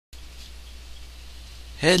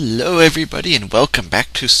Hello everybody and welcome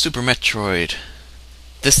back to Super Metroid.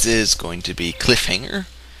 This is going to be Cliffhanger,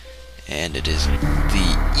 and it is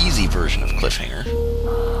the easy version of Cliffhanger,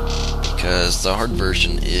 because the hard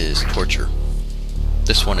version is torture.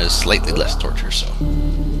 This one is slightly less torture, so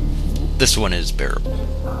this one is bearable.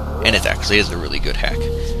 And it actually is a really good hack.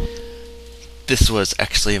 This was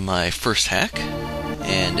actually my first hack,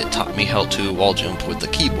 and it taught me how to wall jump with the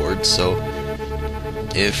keyboard, so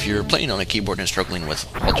if you're playing on a keyboard and struggling with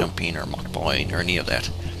wall jumping or mock balling or any of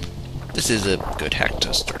that, this is a good hack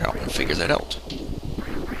to start out and figure that out.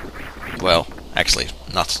 Well, actually,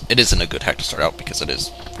 it isn't a good hack to start out because it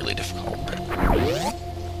is really difficult, but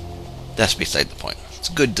that's beside the point. It's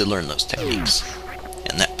good to learn those techniques.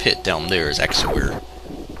 And that pit down there is actually where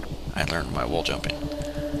I learned my wall jumping.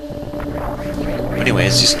 But anyway,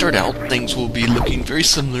 as you start out, things will be looking very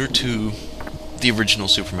similar to the original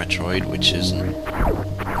Super Metroid, which isn't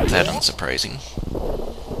that unsurprising.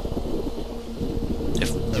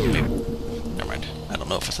 Never mind. I don't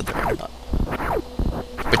know if I said that right or not.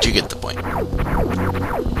 But you get the point.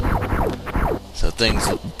 So things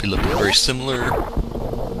will be looking very similar.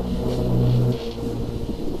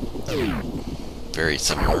 Very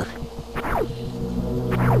similar.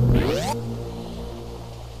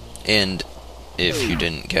 And if you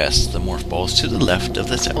didn't guess, the morph ball is to the left of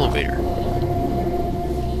this elevator,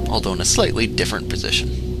 although in a slightly different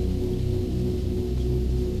position.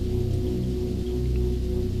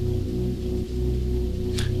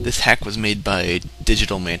 This hack was made by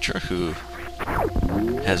Digital Mantra, who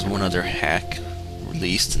has one other hack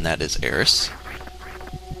released, and that is Eris.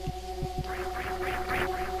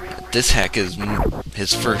 This hack is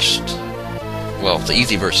his first, well, the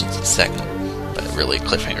easy version's the second, but really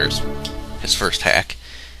Cliffhanger's his first hack.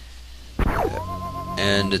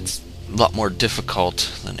 And it's a lot more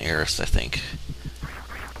difficult than Eris, I think.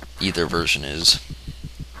 Either version is.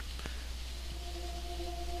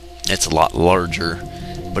 It's a lot larger,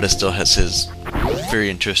 but it still has his very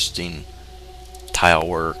interesting tile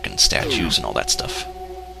work and statues and all that stuff.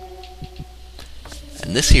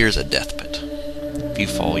 And this here is a death pit. If you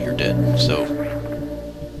fall, you're dead, so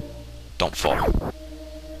don't fall.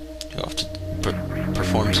 You'll have to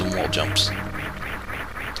perform some wall jumps.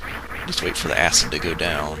 Just wait for the acid to go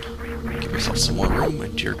down. Give yourself some more room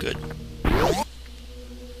and you're good.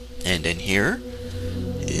 And in here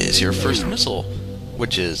is your first missile,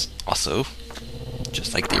 which is also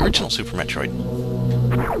just like the original Super Metroid.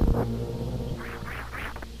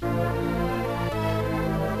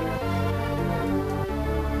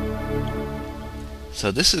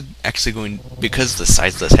 So this is actually going, because the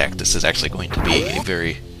size of this hack, this is actually going to be a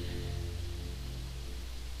very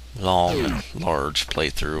long and large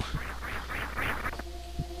playthrough.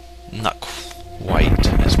 Not quite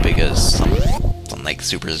as big as something like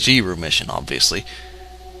Super Zero Mission, obviously,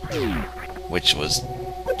 which was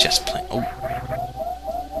just plain. Oh,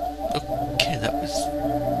 okay,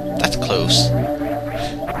 that's close.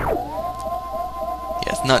 Yeah,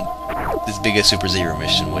 it's not as big as Super Zero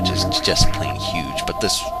Mission, which is just plain huge, but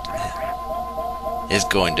this is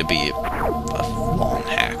going to be a long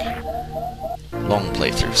hack, long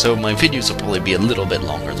playthrough. So my videos will probably be a little bit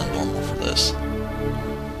longer than normal for this.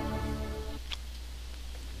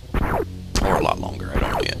 Or a lot longer, I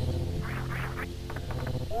don't know yet.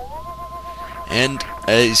 And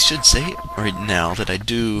I should say right now that I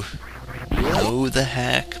do know the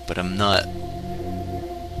hack, but I'm not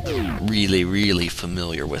really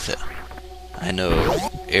familiar with it. I know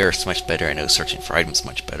Eris much better, I know searching for items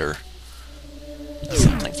much better,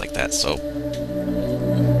 some things like that, so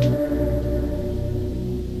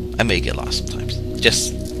I may get lost sometimes.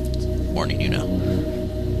 Just warning you now.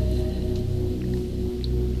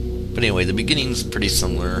 But anyway, the beginning's pretty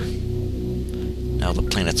similar. Now the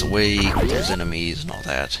planet's awake, there's enemies and all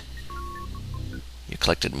that. You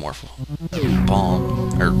collected morph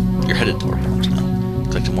bomb, or you're headed toward bombs now.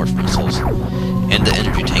 Collected morph missiles. And the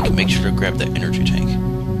energy tank, make sure to grab the energy tank.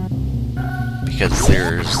 Because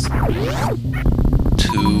there's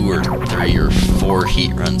 2 or 3 or 4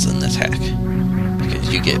 heat runs in this hack.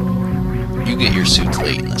 Because you get your suits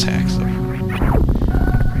late in this hack, so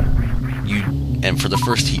and for the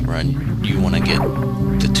first heat run, you want to get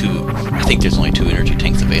the 2. I think there's only 2 energy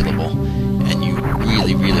tanks available, and you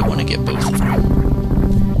really want to get both of them.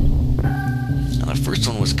 Now the first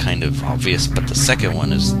one was kind of obvious, but the second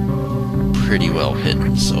one is pretty well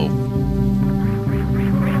hidden, so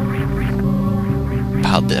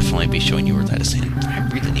I'll definitely be showing you where that is, and I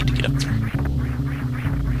really need to get up there.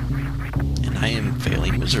 And I am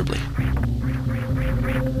failing miserably.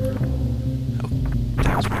 Oh,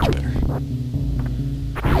 that was much better.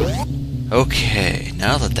 Okay,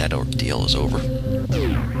 now that that ordeal is over.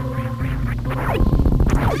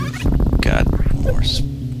 Got more.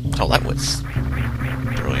 Oh, that was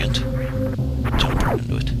brilliant. Jump right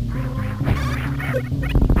into it.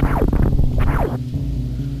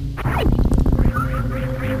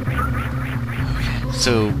 Okay,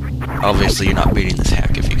 so obviously you're not beating this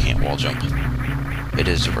hack if you can't wall jump. It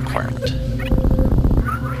is a requirement.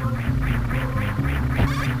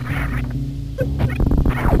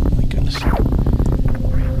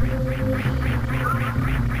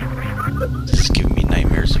 This is giving me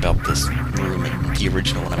nightmares about this room in the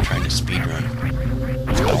original when I'm trying to speedrun.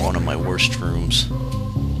 It's about one of my worst rooms.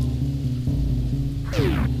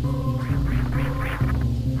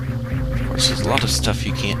 Of course, there's a lot of stuff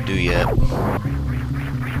you can't do yet.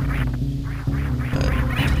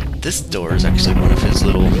 But this door is actually one of his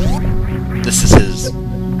little... This is his...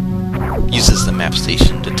 Uses the map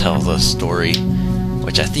station to tell the story,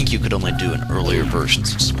 which I think you could only do in earlier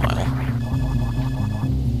versions of Smile.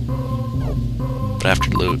 But after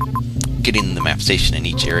getting the map station in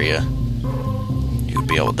each area, you would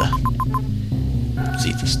be able to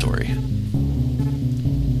see the story.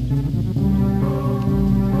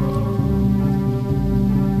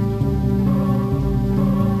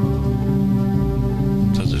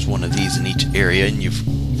 So there's one of these in each area, and you've...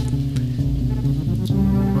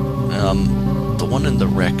 the one in the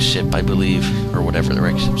wreck ship, I believe, or whatever the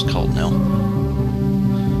wreck ship's called now.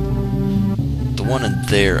 The one in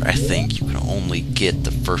there, I think, you can only get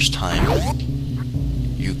the first time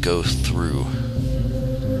you go through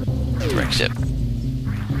the wreck ship.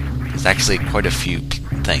 There's actually quite a few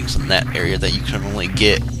things in that area that you can only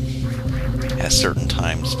get at certain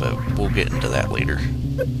times, but we'll get into that later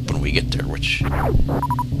when we get there, which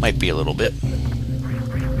might be a little bit.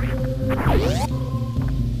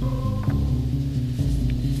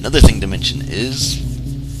 Another thing to mention is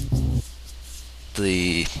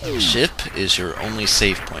the ship is your only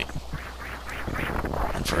save point.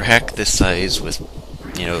 And for a hack this size with,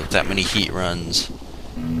 you know, that many heat runs,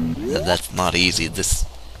 that's not easy. It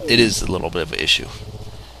is a little bit of an issue.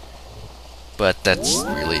 But that's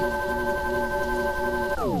really...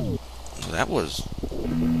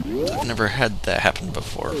 I've never had that happen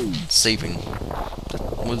before. Saving,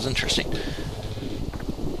 that was interesting.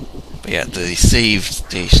 But yeah, the save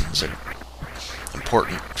stations are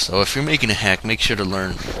important. So if you're making a hack, make sure to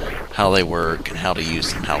learn how they work and how to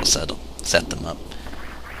use them, how to set them up.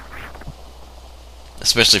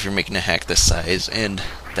 Especially if you're making a hack this size and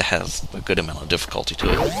that has a good amount of difficulty to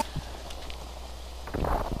it.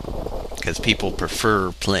 Because people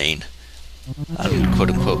prefer playing on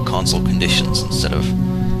quote-unquote console conditions instead of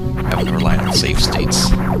having to rely on save states.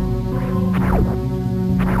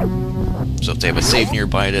 So if they have a save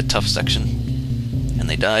nearby at a tough section and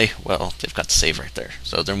they die, well, they've got the save right there.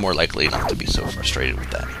 So they're more likely not to be so frustrated with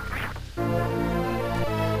that.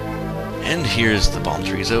 And here's the bomb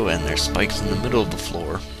Trizo, and there's spikes in the middle of the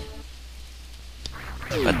floor.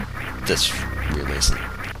 But this really isn't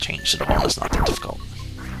changed at all, and it's not that difficult.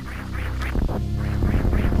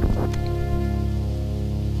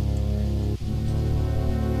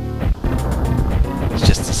 It's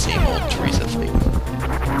just the same old Teresa fight.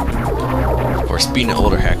 Of course, being an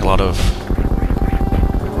older hack, a lot of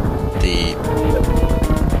the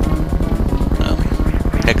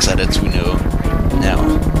hex edits we know now,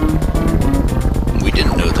 we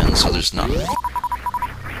didn't know then, so there's not...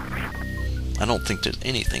 I don't think there's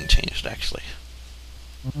anything changed, actually.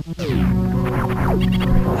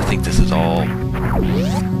 I think this is all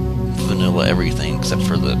vanilla everything, except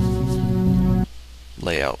for the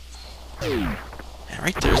layout. And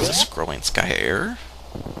right there's the scrolling sky error,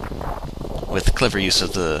 with clever use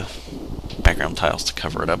of the background tiles to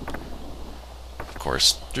cover it up. Of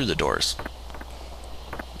course, through the doors.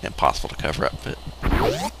 Impossible to cover up, but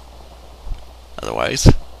otherwise,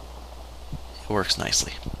 it works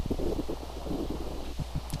nicely.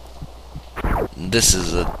 This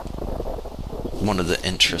is one of the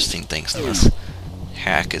interesting things in this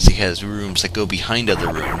hack, is he has rooms that go behind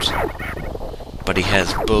other rooms, but he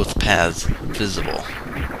has both paths visible.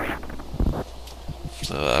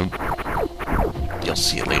 So you'll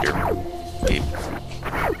see it later. It'll be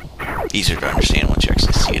easier to understand once you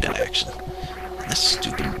actually see it in action. And this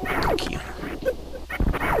stupid key.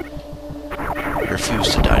 I refuse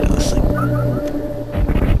to die to this thing.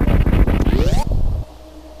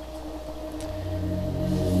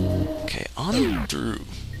 Okay, on through.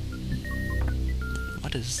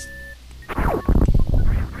 What is...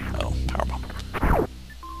 Oh, powerbomb.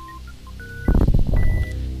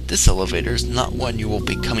 This elevator is not one you will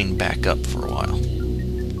be coming back up for a while.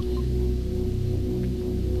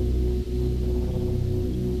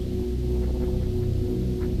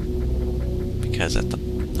 because at the...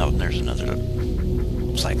 Oh, and there's another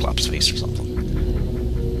Cyclops face or something.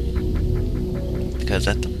 Because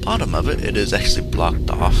at the bottom of it, it is actually blocked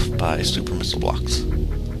off by super missile blocks.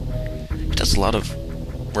 It does a lot of...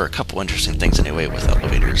 Or a couple interesting things anyway with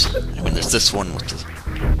elevators. I mean, there's this one with the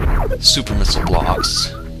super missile blocks.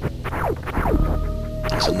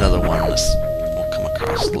 There's another one that we'll come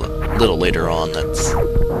across a little later on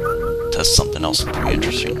that does something else pretty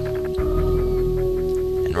interesting.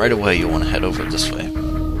 And right away you'll want to head over this way.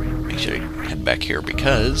 Make sure you head back here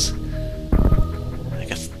because... I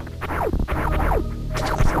guess...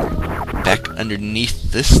 Back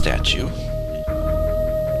underneath this statue...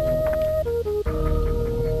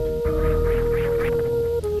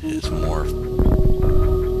 is more...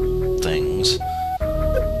 things.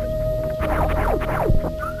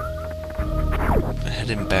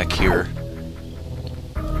 Heading back here...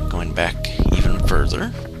 Going back even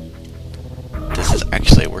further... This is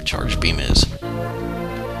actually where Charge Beam is.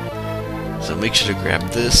 So make sure to grab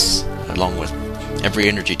this, along with every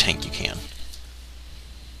energy tank you can.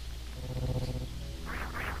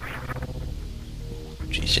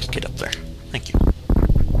 Jeez, just get up there. Thank you.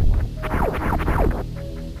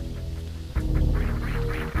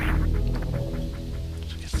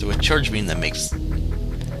 So with Charge Beam that makes...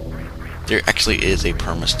 There actually is a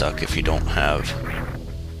perma-stuck if you don't have...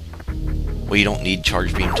 Well, you don't need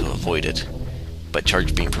Charge Beam to avoid it, but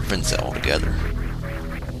Charge Beam prevents it altogether.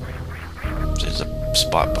 There's a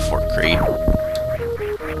spot before Creed.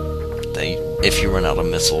 If you run out of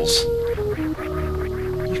missiles,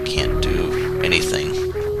 you can't do anything.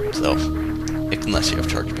 So, unless you have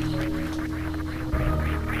Charge Beam.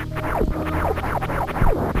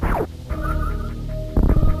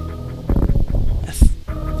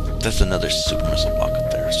 That's another super missile block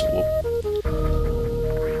up there, so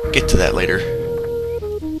we'll get to that later.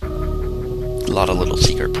 A lot of little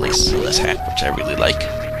secret places in this hack, which I really like.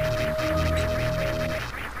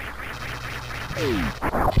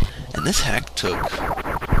 And this hack took...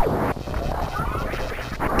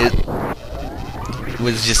 It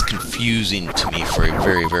was just confusing to me for a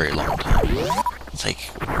very, very long time. It's like,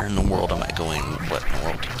 where in the world am I going? What in the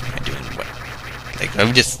world am I doing? What? Like,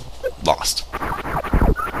 I'm just lost.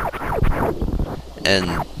 And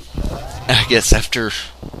I guess after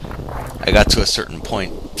I got to a certain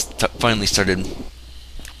point, finally started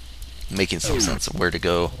making some sense of where to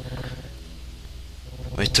go.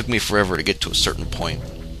 It took me forever to get to a certain point.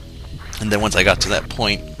 And then once I got to that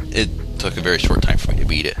point, it took a very short time for me to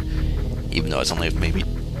beat it. Even though I was only maybe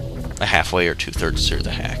a halfway or 2/3 through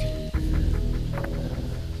the hack.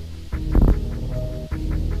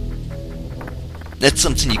 That's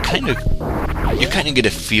something you kind of get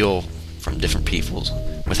a feel from different people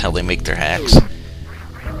with how they make their hacks,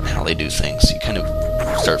 and how they do things. You kind of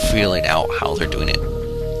start feeling out how they're doing it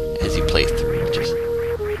as you play through, which is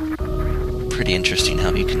pretty interesting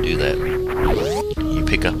how you can do that. You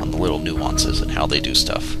pick up on the little nuances and how they do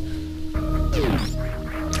stuff.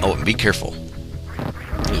 Oh, and be careful.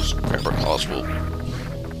 Those grabber claws will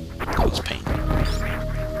cause pain.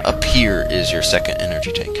 Up here is your second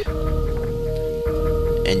energy tank.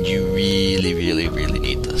 And you really, really, really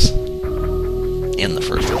need this. In the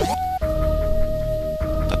first room.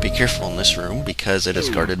 But be careful in this room because it is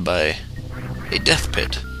guarded by a death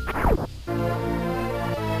pit.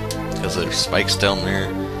 Because there's spikes down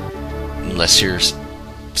there. Unless you're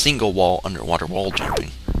single wall underwater wall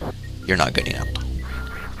jumping, you're not getting out.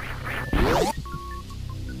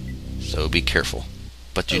 So be careful.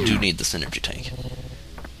 But you do need this energy tank.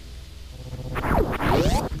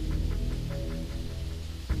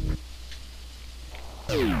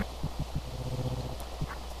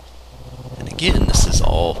 And again, this is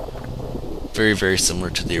all very, very similar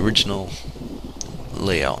to the original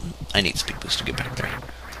layout. I need speed boost to get back there.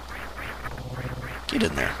 Get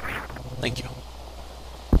in there. Thank you.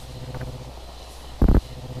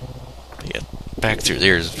 But yeah, back through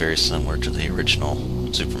there is very similar to the original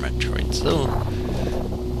Super Metroid. So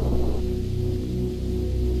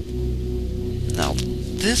now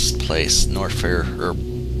this place, Norfair, or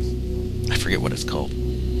I forget what it's called.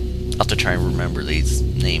 I'll have to try and remember these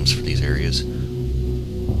names for these areas.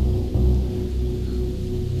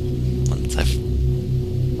 Once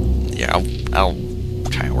I'll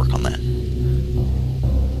try and work on that.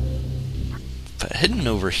 But hidden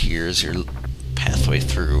over here is your pathway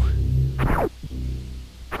through.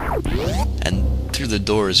 And through the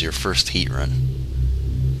door is your first heat run.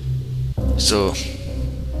 So,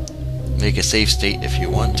 make a save state if you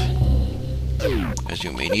want, as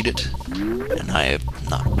you may need it, and I am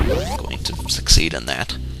not going to succeed in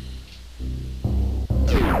that.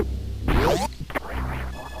 Get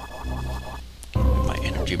my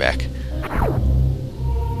energy back.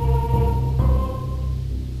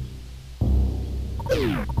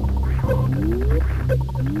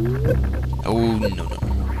 Oh, no, no, no.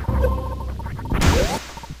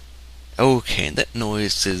 Okay, that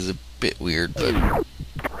noise is a bit weird, but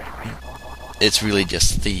it's really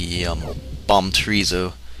just the Bomb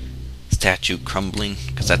Chorizo statue crumbling,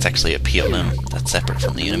 because that's actually a PLM that's separate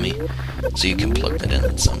from the enemy. So you can plug that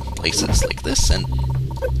in some places like this and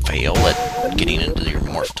fail at getting into your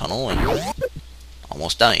morph tunnel and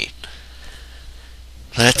almost die.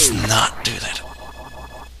 Let's not do that.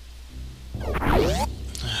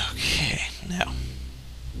 Okay, now.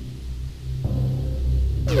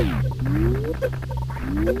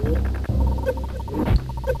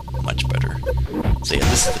 Much better. So yeah,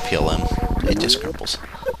 this is the PLM. It just crumbles.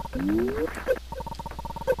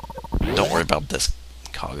 Don't worry about this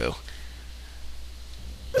cargo.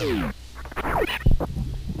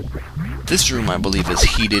 This room, I believe, is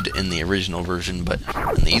heated in the original version, but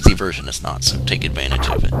in the easy version it's not, so take advantage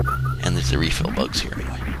of it. And there's the refill bugs here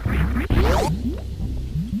anyway.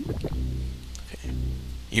 Okay.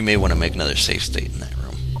 You may want to make another safe state in that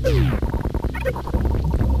room.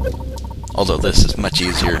 Although this is much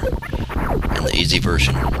easier in the easy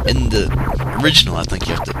version. In the original, I think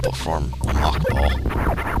you have to perform a mock ball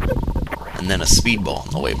and then a speed ball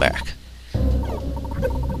on the way back.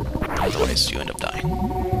 Otherwise, you end up dying.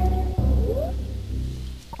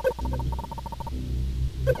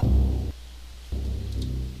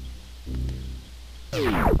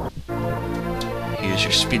 Here's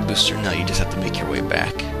your speed booster. Now you just have to make your way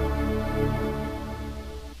back.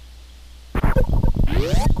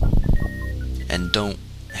 And don't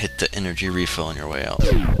hit the energy refill on your way out.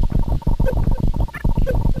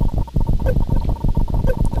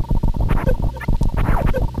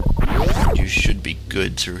 You should be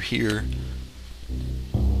good through here.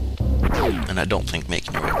 And I don't think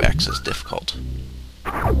making your way back is as difficult.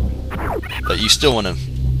 But you still want to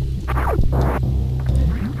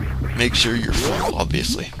make sure you're full,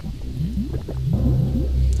 obviously.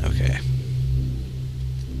 Okay.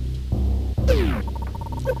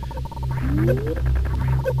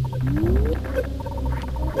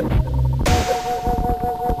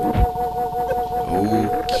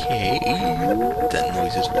 Okay. That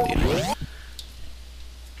noise is really annoying.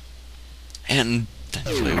 And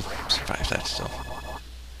thankfully we survived that still.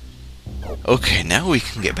 Okay, now we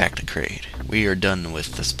can get back to Kraid. We are done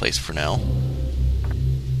with this place for now.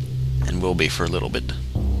 And will be for a little bit.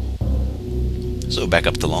 So back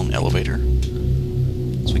up the long elevator.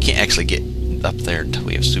 So we can't actually get up there until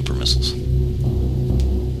we have super missiles.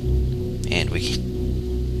 And we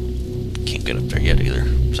can't get up there yet either,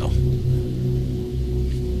 so.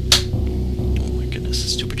 Oh my goodness,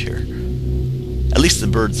 this stupid chair. At least the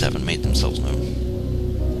birds haven't made themselves known.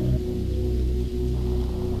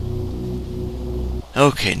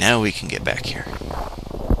 Okay, now we can get back here.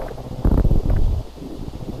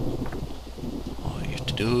 All you have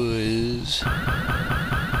to do is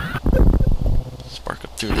spark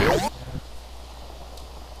up through there.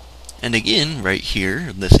 And again, right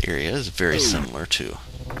here, this area is very similar to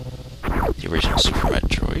the original Super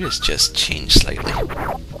Metroid. It's just changed slightly.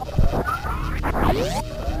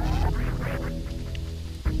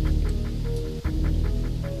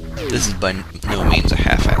 This is by no means a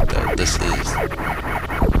half-act, though. This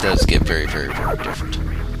does get very, very, very different.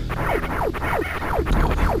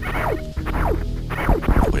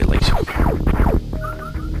 Nobody likes you.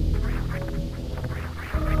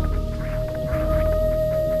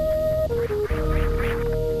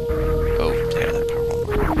 Oh, yeah, that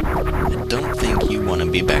power one. I don't think you want to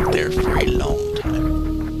be back there for a long time.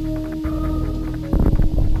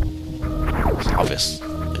 It's obvious.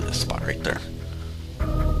 There's a spot right there.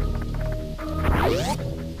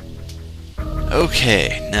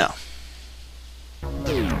 Okay, now.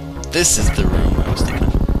 This is the room I was thinking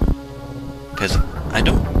of. Because I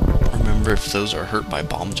don't remember if those are hurt by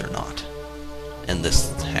bombs or not. In this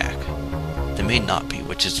hack. They may not be,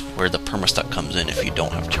 which is where the permastuck comes in if you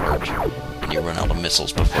don't have charge. And you run out of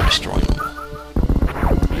missiles before destroying them.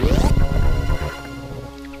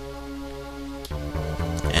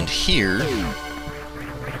 And here...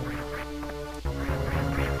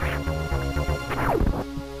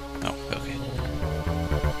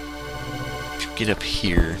 get up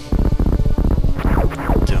here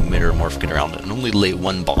to a mirror morph, get around it, and only lay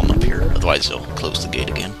one bomb up here, otherwise they'll close the gate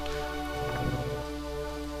again.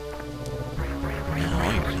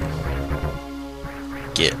 Now you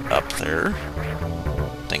can get up there.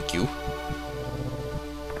 Thank you.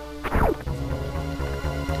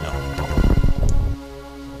 No.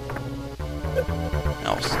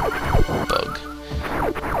 Else. Bug.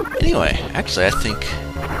 Anyway, actually I think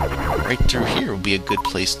right through here will be a good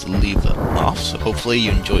place to leave it off. So hopefully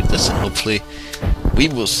you enjoyed this, and hopefully we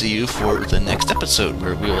will see you for the next episode,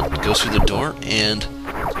 where we'll go through the door and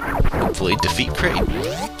hopefully defeat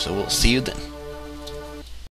Kraid. So we'll see you then.